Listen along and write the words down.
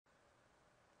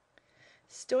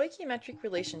Stoichiometric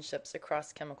relationships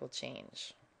across chemical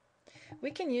change.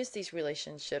 We can use these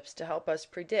relationships to help us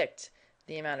predict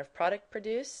the amount of product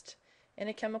produced in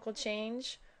a chemical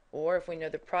change, or if we know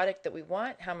the product that we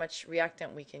want, how much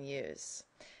reactant we can use.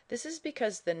 This is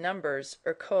because the numbers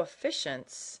or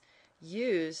coefficients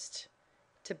used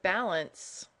to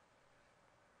balance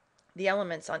the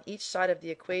elements on each side of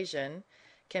the equation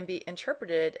can be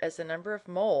interpreted as the number of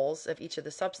moles of each of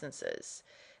the substances.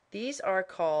 These are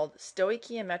called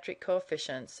stoichiometric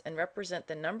coefficients and represent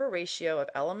the number ratio of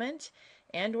element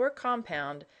and or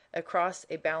compound across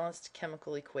a balanced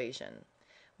chemical equation.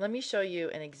 Let me show you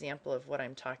an example of what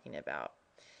I'm talking about.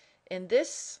 In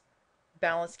this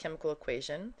balanced chemical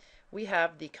equation, we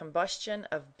have the combustion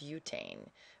of butane.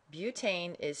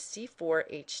 Butane is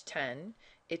C4H10.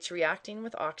 It's reacting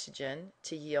with oxygen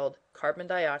to yield carbon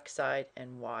dioxide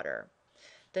and water.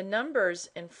 The numbers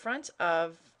in front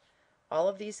of all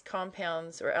of these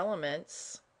compounds or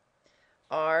elements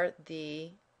are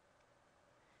the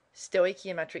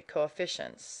stoichiometric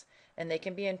coefficients, and they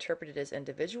can be interpreted as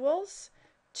individuals,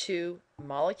 2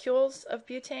 molecules of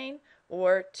butane,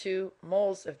 or 2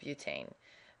 moles of butane.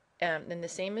 And the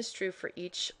same is true for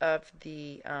each of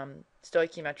the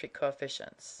stoichiometric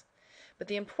coefficients. But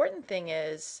the important thing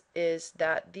is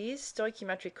that these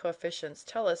stoichiometric coefficients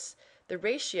tell us the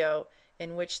ratio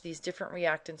in which these different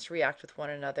reactants react with one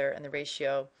another and the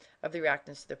ratio of the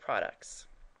reactants to the products.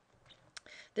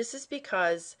 This is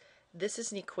because this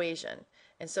is an equation.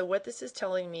 And so what this is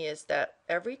telling me is that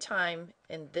every time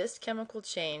in this chemical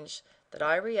change that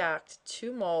I react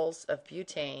 2 moles of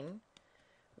butane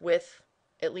with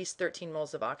at least 13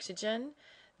 moles of oxygen,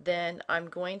 then I'm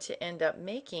going to end up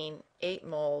making 8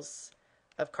 moles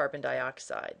of carbon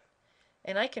dioxide.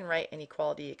 And I can write an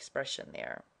equality expression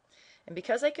there. And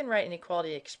because I can write an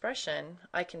equality expression,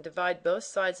 I can divide both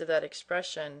sides of that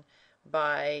expression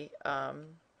by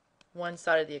one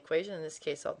side of the equation. In this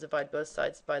case, I'll divide both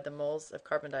sides by the moles of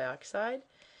carbon dioxide.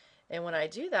 And when I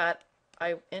do that,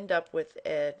 I end up with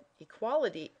an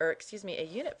equality, or excuse me, a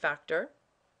unit factor,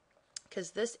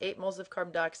 because this 8 moles of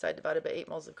carbon dioxide divided by 8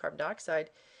 moles of carbon dioxide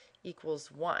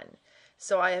equals 1.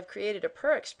 So I have created a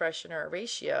per expression, or a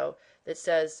ratio, that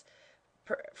says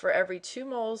for every 2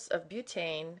 moles of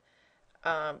butane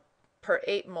per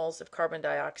 8 moles of carbon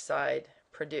dioxide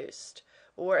produced.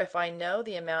 Or if I know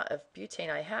the amount of butane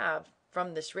I have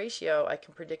from this ratio, I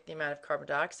can predict the amount of carbon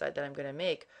dioxide that I'm going to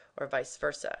make, or vice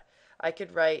versa. I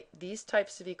could write these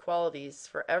types of equalities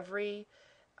for every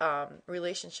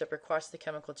relationship across the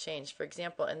chemical change. For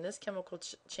example, in this chemical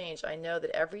change, I know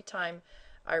that every time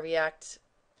I react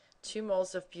 2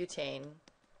 moles of butane,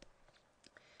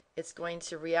 it's going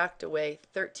to react away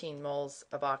 13 moles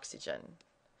of oxygen.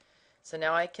 So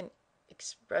now I can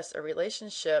express a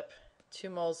relationship 2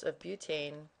 moles of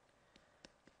butane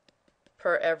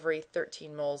per every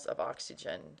 13 moles of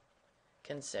oxygen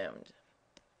consumed.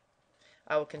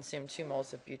 I will consume 2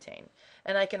 moles of butane.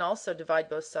 And I can also divide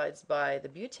both sides by the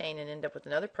butane and end up with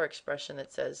another per expression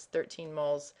that says 13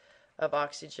 moles of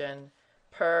oxygen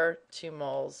per 2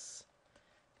 moles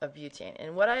of butane.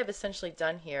 And what I have essentially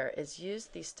done here is use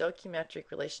these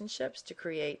stoichiometric relationships to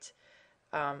create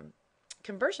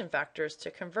conversion factors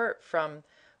to convert from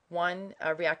one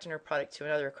reactant or product to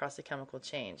another across a chemical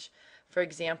change. For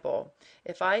example,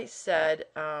 if I said,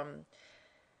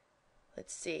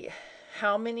 let's see,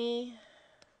 how many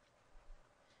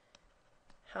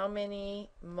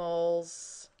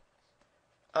moles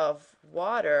of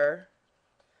water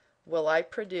will I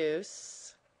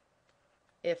produce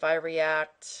if I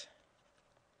react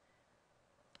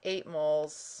 8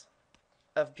 moles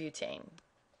of butane?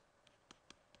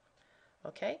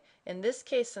 Okay, in this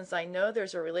case, since I know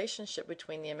there's a relationship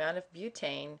between the amount of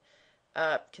butane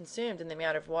consumed and the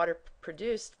amount of water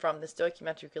produced from the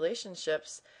stoichiometric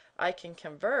relationships, I can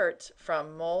convert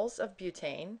from moles of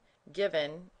butane,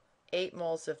 given 8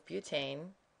 moles of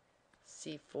butane,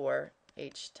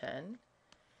 C4H10.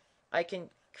 I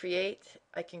can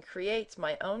create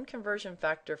my own conversion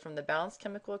factor from the balanced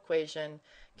chemical equation,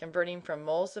 converting from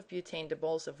moles of butane to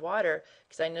moles of water,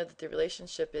 because I know that the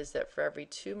relationship is that for every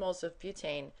 2 moles of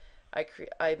butane,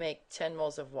 I make 10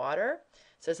 moles of water.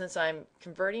 So since I'm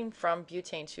converting from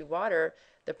butane to water,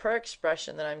 the per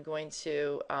expression that I'm going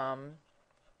to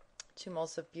 2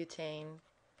 moles of butane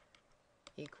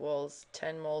equals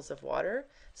 10 moles of water.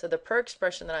 So the per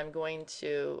expression that I'm going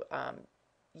to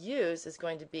use is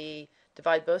going to be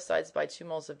divide both sides by 2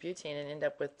 moles of butane and end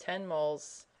up with 10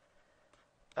 moles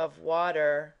of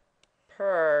water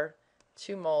per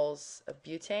 2 moles of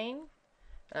butane.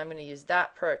 And I'm going to use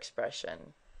that per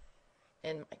expression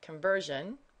in my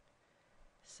conversion.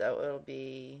 So it'll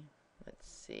be, let's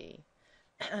see,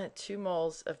 2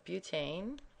 moles of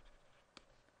butane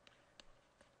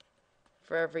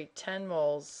for every 10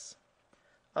 moles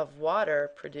of water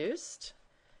produced.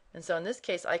 And so in this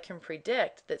case, I can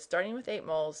predict that starting with 8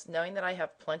 moles, knowing that I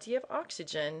have plenty of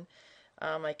oxygen,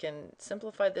 I can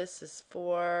simplify this as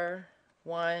 4,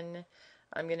 1.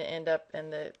 I'm going to end up,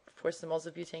 and of course the moles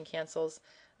of butane cancels,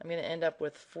 I'm going to end up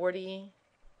with 40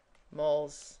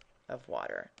 moles of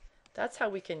water. That's how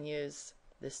we can use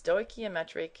the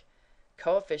stoichiometric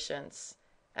coefficients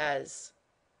as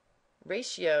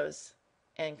ratios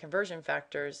and conversion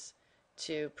factors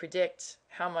to predict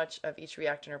how much of each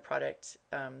reactant or product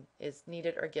is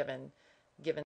needed or given